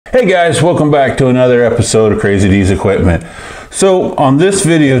Hey guys, welcome back to another episode of Crazy D's Equipment. So on this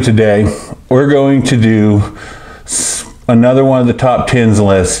video today, we're going to do another one of the top 10s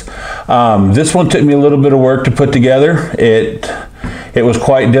lists. This one took me a little bit of work to put together. It was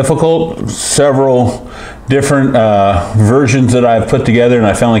quite difficult. Several different versions that I've put together, and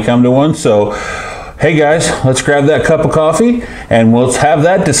I finally come to one. So hey guys, let's grab that cup of coffee and let's have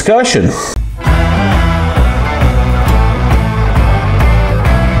that discussion.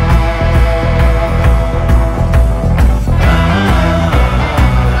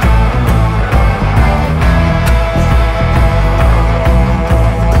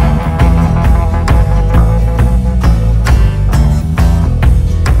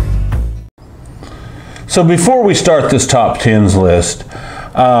 So before we start this top 10s list,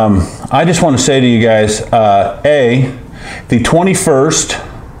 I just want to say to you guys, the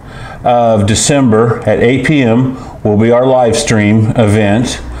 21st of December at 8 p.m. will be our live stream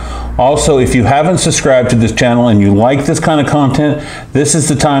event. Also, if you haven't subscribed to this channel and you like this kind of content, this is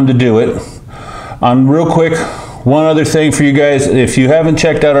the time to do it. Real quick, one other thing for you guys, if you haven't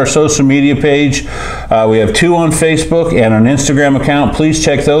checked out our social media page, we have 2 on Facebook and an Instagram account. Please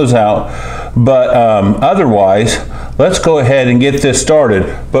check those out. But otherwise, let's go ahead and get this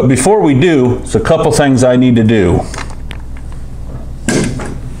started. But before we do, there's a couple things I need to do.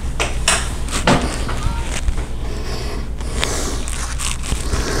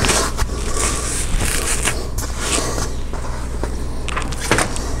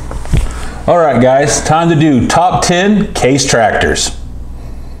 All right, guys, time to do top 10 Case tractors.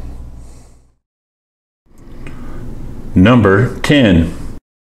 Number 10,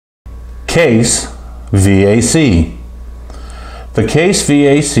 Case VAC. The Case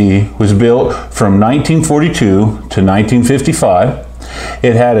VAC was built from 1942 to 1955.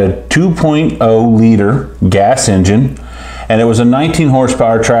 It had a 2.0 liter gas engine, and it was a 19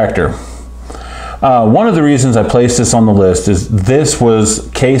 horsepower tractor. One of the reasons I placed this on the list is this was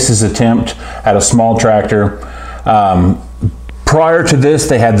Case's attempt at a small tractor. Prior to this,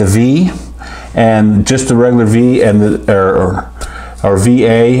 they had the V and just the regular V and the or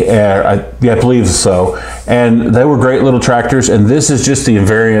VA, I believe so. And they were great little tractors, and this is just the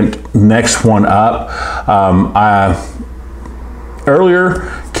invariant next one up.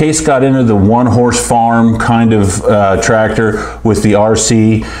 Earlier, Case got into the 1-horse farm kind of tractor with the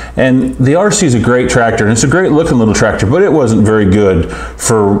RC, and the RC is a great tractor, and it's a great looking little tractor, but it wasn't very good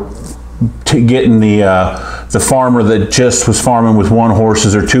for getting the farmer that just was farming with 1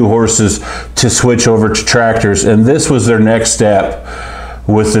 horses or 2 horses to switch over to tractors. And this was their next step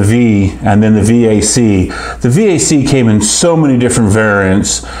with the V and then the VAC. The VAC came in so many different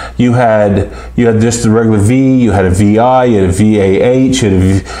variants. You had just the regular V, you had a VI, you had a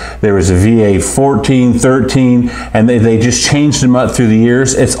VAH, there was a VA 14, 13, and they just changed them up through the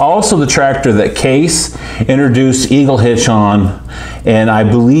years. It's also the tractor that Case introduced Eagle Hitch on, and I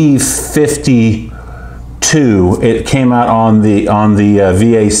believe 52 it came out on the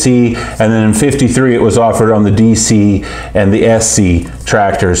VAC, and then in 53 it was offered on the DC and the SC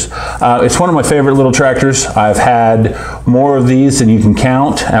tractors. It's one of my favorite little tractors. I've had more of these than you can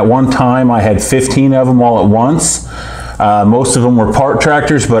count. At one time I had 15 of them all at once. Most of them were part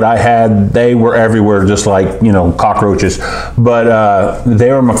tractors, but they were everywhere, just like, you know, cockroaches. But they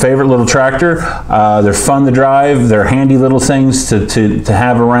were my favorite little tractor. They're fun to drive. They're handy little things to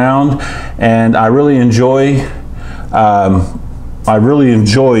have around, and I really enjoyed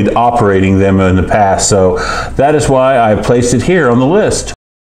operating them in the past. So that is why I placed it here on the list.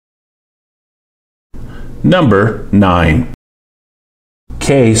 Number 9,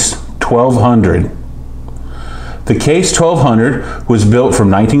 Case 1200. The Case 1200 was built from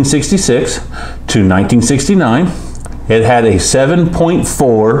 1966 to 1969. It had a 7.4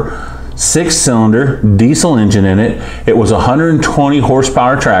 6-cylinder diesel engine in it. It was a 120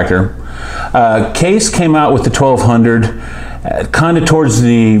 horsepower tractor. Case came out with the 1200 kind of towards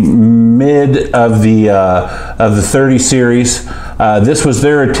the mid of the 30 series. This was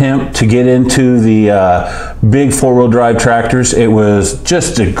their attempt to get into the big 4-wheel drive tractors. It was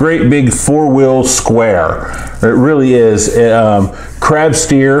just a great big 4-wheel square. It really is. Crab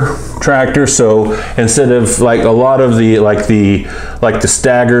steer tractor. So instead of like a lot of the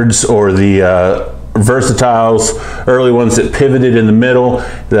Staggards or the Versatiles, early ones that pivoted in the middle,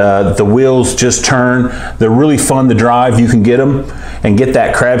 the wheels just turn. They're really fun to drive. You can get them and get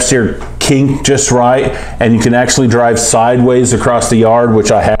that crab steer kink just right, and you can actually drive sideways across the yard,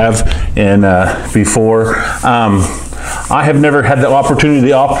 which I have before. I have never had the opportunity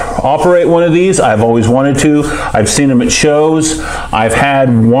to operate one of these. I've always wanted to. I've seen them at shows. I've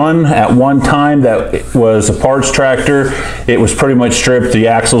had one at one time that was a parts tractor. It was pretty much stripped. The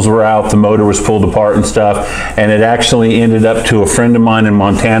axles were out. The motor was pulled apart and stuff. And it actually ended up to a friend of mine in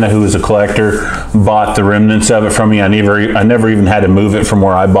Montana who was a collector, bought the remnants of it from me. I never even had to move it from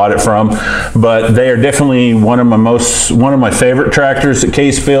where I bought it from. But they are definitely one of my favorite tractors that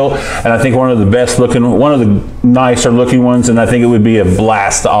Case built, and I think one of the best looking, one of the nicer looking ones, and I think it would be a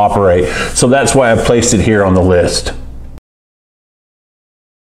blast to operate. So that's why I placed it here on the list.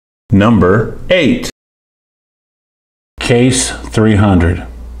 Number 8. Case 300.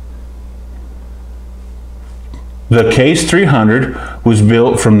 The Case 300 was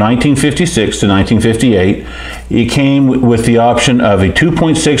built from 1956 to 1958. It came with the option of a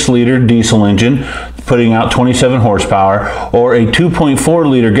 2.6 liter diesel engine putting out 27 horsepower, or a 2.4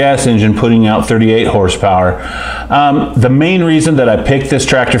 liter gas engine putting out 38 horsepower. The main reason that I picked this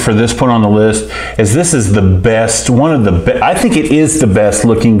tractor for this point on the list is this is the best, I think it is the best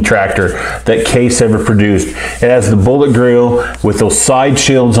looking tractor that Case ever produced. It has the bullet grill with those side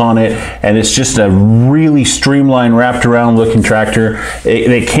shields on it, and it's just a really streamlined, wrapped around looking tractor.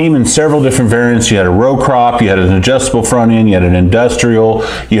 It came in several different variants. You had a row crop, you had an adjustable front end, you had an industrial,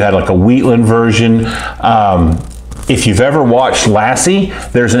 you had like a Wheatland version. If you've ever watched Lassie,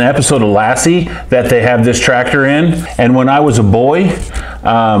 there's an episode of Lassie that they have this tractor in. And when I was a boy,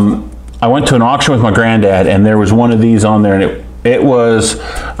 I went to an auction with my granddad, and there was one of these on there, and it was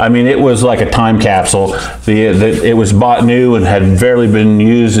like a time capsule. It was bought new and had barely been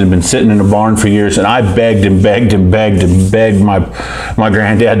used and been sitting in a barn for years. And I begged and begged and begged and begged my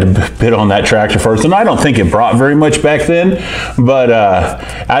granddad to bid on that tractor first. And I don't think it brought very much back then, but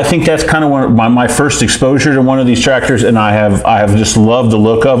I think that's kind of my first exposure to one of these tractors. And I have just loved the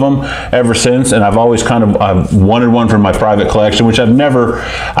look of them ever since. And I've always I've wanted one for my private collection, which I've never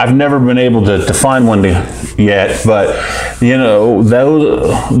been able to find one yet. But you know,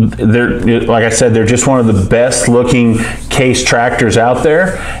 like I said, they're just one of the best looking Case tractors out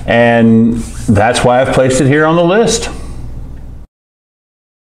there, and that's why I've placed it here on the list.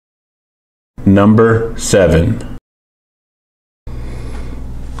 Number 7.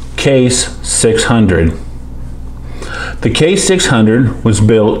 Case 600. The Case 600 was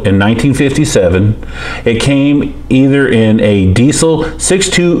built in 1957. It came either in a diesel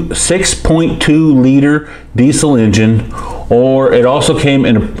 6.2 liter diesel engine, or it also came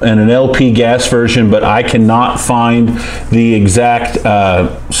in an LP gas version, but I cannot find the exact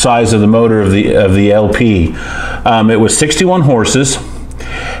size of the motor of the LP. It was 61 horses.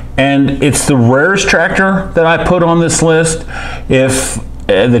 And it's the rarest tractor that I put on this list. If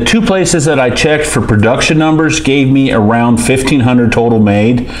the two places that I checked for production numbers gave me around 1,500 total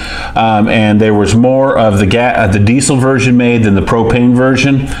made, and there was more of the diesel version made than the propane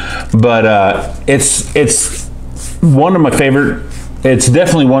version. But it's one of my favorite. It's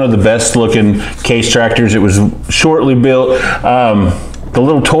definitely one of the best looking Case tractors. It was shortly built. The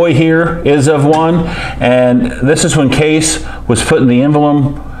little toy here is of one, and this is when Case was putting the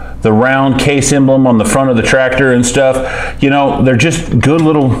emblem, the round Case emblem on the front of the tractor and stuff. You know, they're just good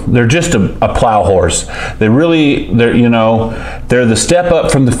little, they're just a plow horse. They're the step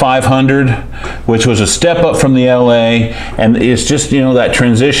up from the 500, which was a step up from the LA, and it's just, that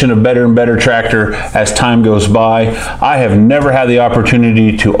transition of better and better tractor as time goes by. I have never had the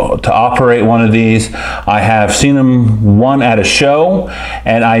opportunity to operate one of these. I have seen them one at a show,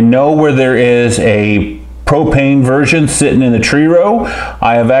 and I know where there is a propane version sitting in the tree row.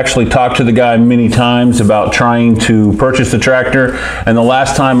 I have actually talked to the guy many times about trying to purchase the tractor, and the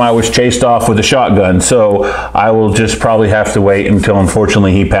last time I was chased off with a shotgun, so I will just probably have to wait until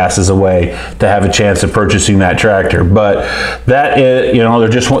unfortunately he passes away to have a chance of purchasing that tractor. But that is, they're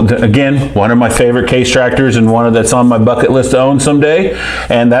just, again, one of my favorite Case tractors, and one that's on my bucket list to own someday,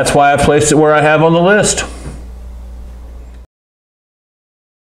 and that's why I placed it where I have on the list.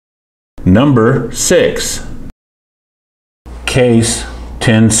 Number 6. Case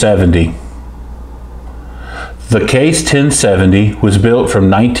 1070. The Case 1070 was built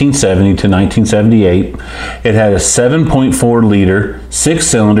from 1970 to 1978. It had a 7.4 liter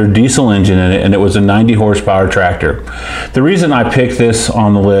 6-cylinder diesel engine in it, and it was a 90 horsepower tractor. The reason I picked this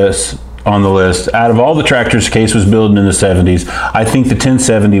on the list, out of all the tractors Case was building in the 70s, I think the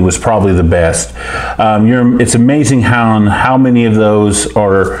 1070 was probably the best. It's amazing how many of those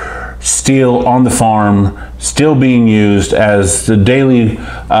are still on the farm, still being used as the daily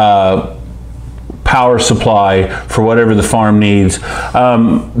power supply for whatever the farm needs.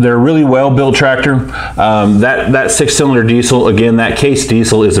 They're a really well-built tractor. That 6-cylinder diesel, again, that Case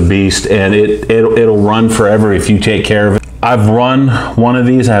diesel is a beast, and it'll run forever if you take care of it. I've run one of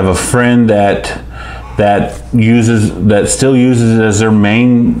these. I have a friend that still uses it as their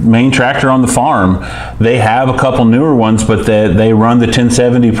main tractor on the farm. They have a couple newer ones, but they run the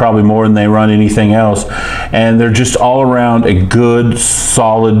 1070 probably more than they run anything else, and they're just all around a good,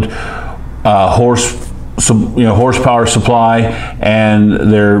 solid horsepower supply,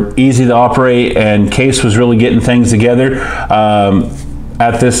 and they're easy to operate. And Case was really getting things together.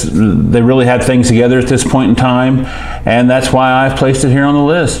 They really had things together at this point in time, and that's why I've placed it here on the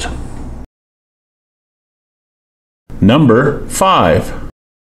list. Number 5,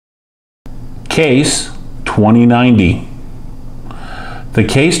 Case 2090. The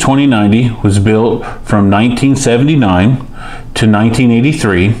Case 2090 was built from 1979 to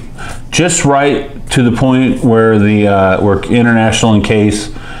 1983, just right to the point where where International and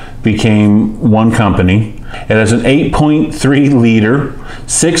Case became one company. It has an 8.3 liter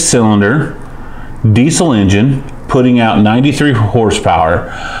 6-cylinder diesel engine, putting out 93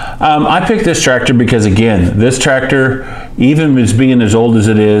 horsepower. I picked this tractor because, again, this tractor, even as being as old as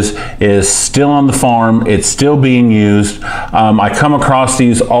it is still on the farm. It's still being used. I come across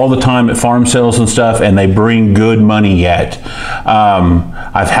these all the time at farm sales and stuff, and they bring good money yet.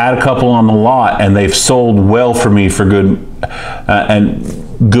 I've had a couple on the lot, and they've sold well for me for good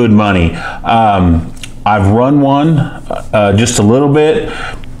money. I've run one just a little bit.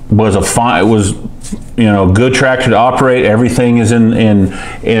 It was good tractor to operate. Everything is in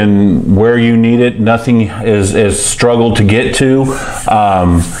where you need it. Nothing is struggled to get to.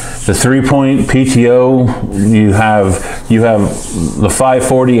 The 3-point PTO, you have the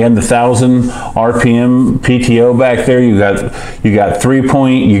 540 and the 1000 RPM PTO back there. You got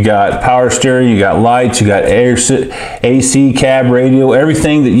 3-point, you got power steering, you got lights, you got AC, cab, radio,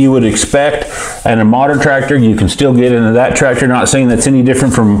 everything that you would expect in a modern tractor. You can still get into that tractor. Not saying that's any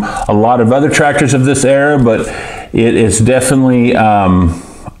different from a lot of other tractors of this era, but it is definitely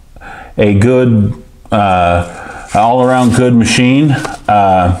a good all-around good machine.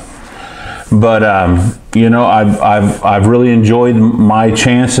 I've really enjoyed my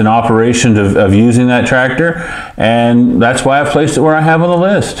chance and operation of using that tractor, and that's why I've placed it where I have on the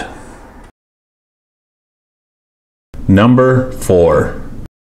list. Number 4,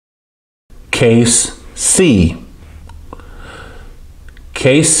 Case C.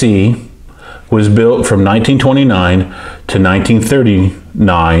 Case C was built from 1929 to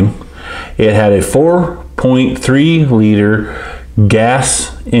 1939. It had a 4.3 liter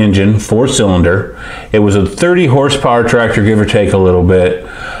gas engine, 4-cylinder. It was a 30 horsepower tractor, give or take a little bit.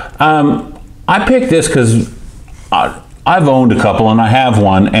 I picked this because I've owned a couple, and I have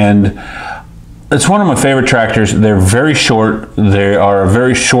one, and it's one of my favorite tractors. They're very short. They are a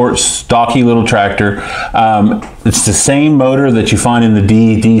very short, stocky little tractor. It's the same motor that you find in the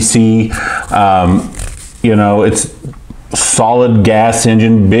DC. It's solid gas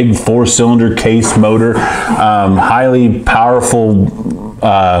engine, big 4-cylinder Case motor, highly powerful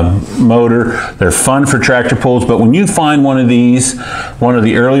motor. They're fun for tractor pulls, but when you find one of these, one of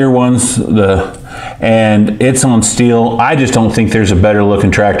the earlier ones, and it's on steel, I just don't think there's a better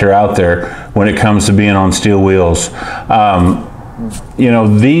looking tractor out there when it comes to being on steel wheels.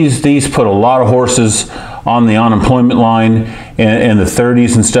 These put a lot of horses on the unemployment line in the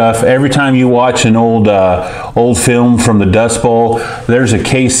 30s and stuff. Every time you watch an old film from the Dust Bowl, there's a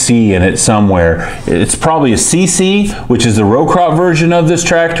Case C in it somewhere. It's probably a CC, which is the row crop version of this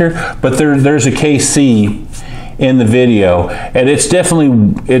tractor, but there's a Case C in the video, and it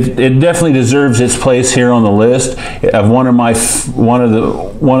definitely deserves its place here on the list of one of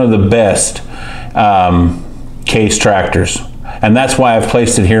the best Case tractors, and that's why I've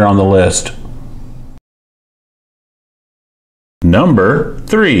placed it here on the list. Number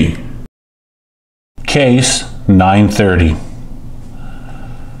 3, Case 930.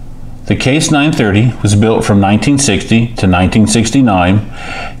 The Case 930 was built from 1960 to 1969.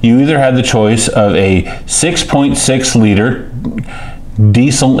 You either had the choice of a 6.6 liter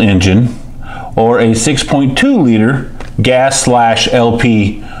diesel engine or a 6.2 liter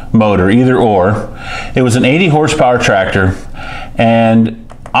gas/LP motor, either or. It was an 80 horsepower tractor, and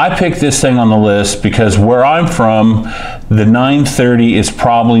I picked this thing on the list because where I'm from, the 930 is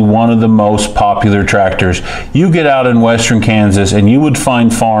probably one of the most popular tractors. You get out in western Kansas and you would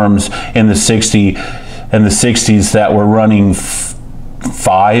find farms in the 60s that were running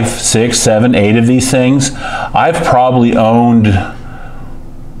 5, 6, 7, 8 of these things. I've probably owned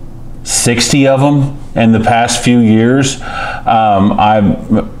 60 of them in the past few years.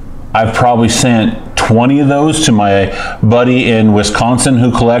 I've probably sent 20 of those to my buddy in Wisconsin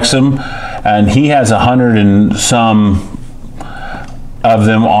who collects them, and he has 100 and some of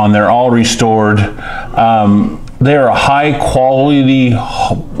them on there, all restored. They're a high quality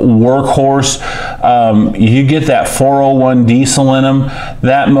workhorse. You get that 401 diesel in them,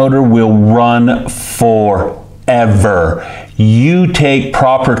 that motor will run forever. You take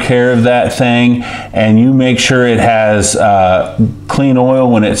proper care of that thing and you make sure it has clean oil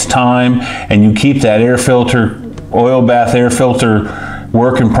when it's time, and you keep that air filter, oil bath air filter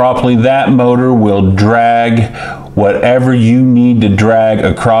working properly. That motor will drag whatever you need to drag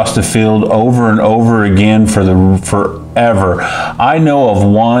across the field over and over again forever. I know of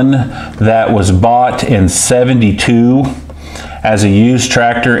one that was bought in '72 as a used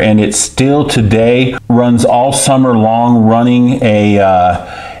tractor, and it still today runs all summer long, running a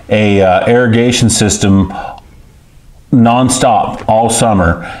irrigation system non-stop all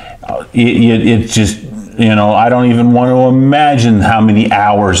summer. It just, you know, I don't even want to imagine how many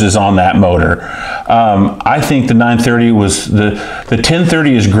hours is on that motor. I think the 930 was, the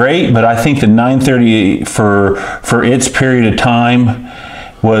 1030 is great, but I think the 930 for its period of time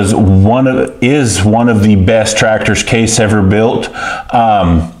is one of the best tractors Case ever built.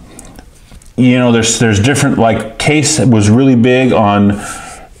 You know, there's different, like Case was really big on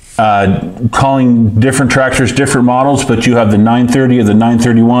calling different tractors different models, but you have the 930 or the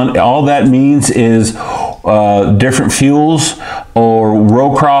 931. All that means is different fuels or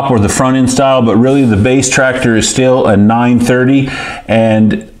row crop or the front end style, but really the base tractor is still a 930.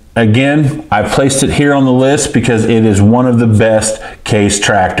 And again, I placed it here on the list because it is one of the best Case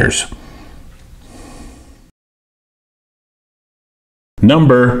tractors.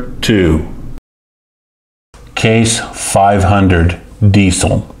 Number 2, Case 500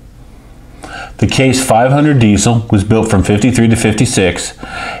 diesel. The Case 500 diesel was built from 53 to 56.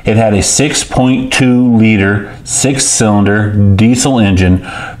 It had a 6.2 liter 6-cylinder diesel engine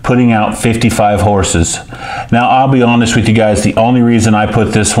putting out 55 horses. Now, I'll be honest with you guys, the only reason I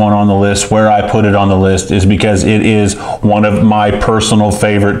put this one on the list, where I put it on the list, is because it is one of my personal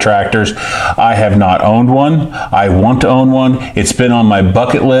favorite tractors. I have not owned one. I want to own one. It's been on my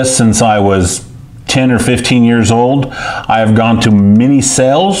bucket list since I was 10 or 15 years old. I have gone to many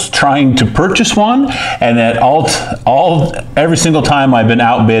sales trying to purchase one, and at every single time I've been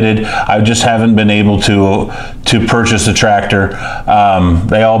outbidded. I just haven't been able to purchase a tractor.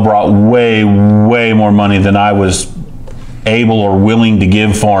 They all brought way more money than I was able or willing to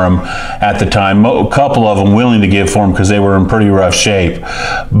give for them at the time. A couple of them willing to give for them because they were in pretty rough shape.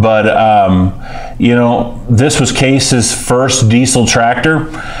 But you know, this was Case's first diesel tractor.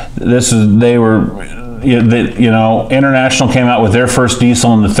 International came out with their first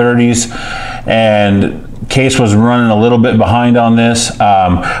diesel in the 30s, and Case was running a little bit behind on this.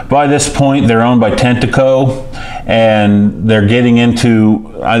 By this point, they're owned by Tenteco, and they're getting into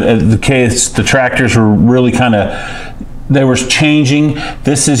the tractors were really kind of, they were changing.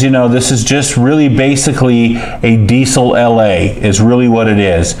 This is just really basically a diesel LA is really what it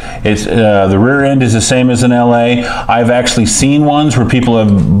is. It's the rear end is the same as an LA. I've actually seen ones where people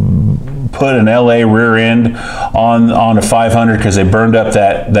have put an LA rear end on a 500 because they burned up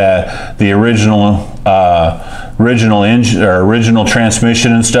the original engine or original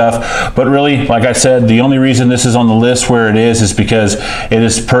transmission and stuff. But really, like I said, the only reason this is on the list where it is because it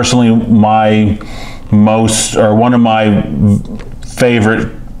is personally one of my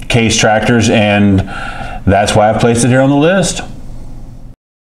favorite Case tractors, and that's why I placed it here on the list.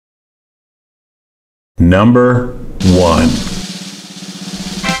 Number 1,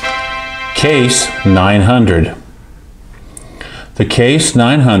 Case 900. The Case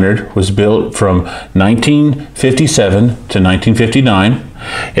 900 was built from 1957 to 1959.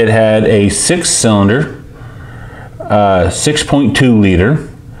 It had a 6-cylinder, 6.2 liter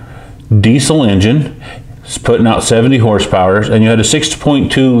diesel engine. It's putting out 70 horsepower, and you had a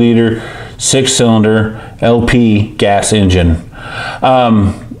 6.2 liter 6-cylinder LP gas engine.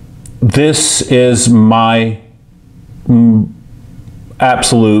 This is my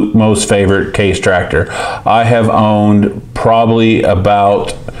absolute most favorite Case tractor. I have owned probably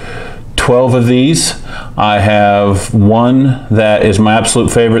about 12 of these. I have one that is my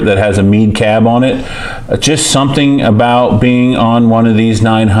absolute favorite that has a Meade cab on it. Just something about being on one of these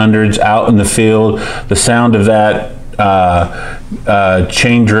 900s out in the field, the sound of that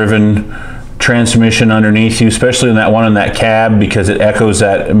chain-driven transmission underneath you, especially in that one in that cab, because it echoes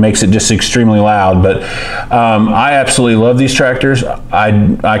that, it makes it just extremely loud. But I absolutely love these tractors.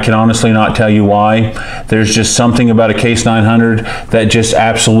 I can honestly not tell you why. There's just something about a Case 900 that just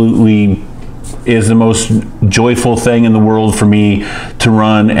absolutely is the most joyful thing in the world for me to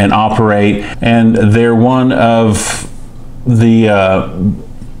run and operate, and they're one of the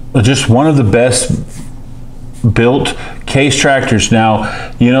just one of the best built Case tractors.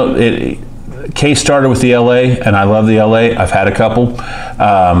 Now, you know, Case started with the LA, and I love the LA. I've had a couple.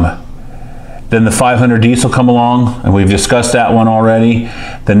 Then the 500 diesel come along, and we've discussed that one already.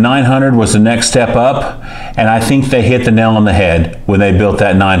 The 900 was the next step up, and I think they hit the nail on the head when they built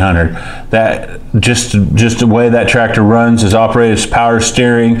that 900. That just the way that tractor runs, is operated, its power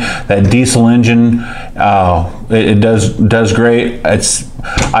steering, that diesel engine, it does great.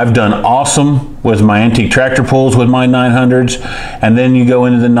 I've done awesome with my antique tractor pulls with my 900s, and then you go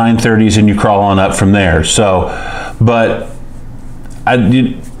into the 930s and you crawl on up from there. So, but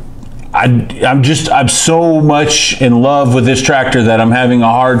I'm so much in love with this tractor that I'm having a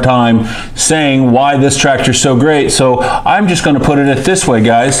hard time saying why this tractor is so great. So I'm just going to put it this way,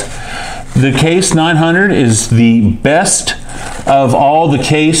 guys. The Case 900 is the best of all the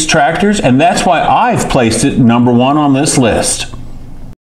Case tractors, and that's why I've placed it #1 on this list.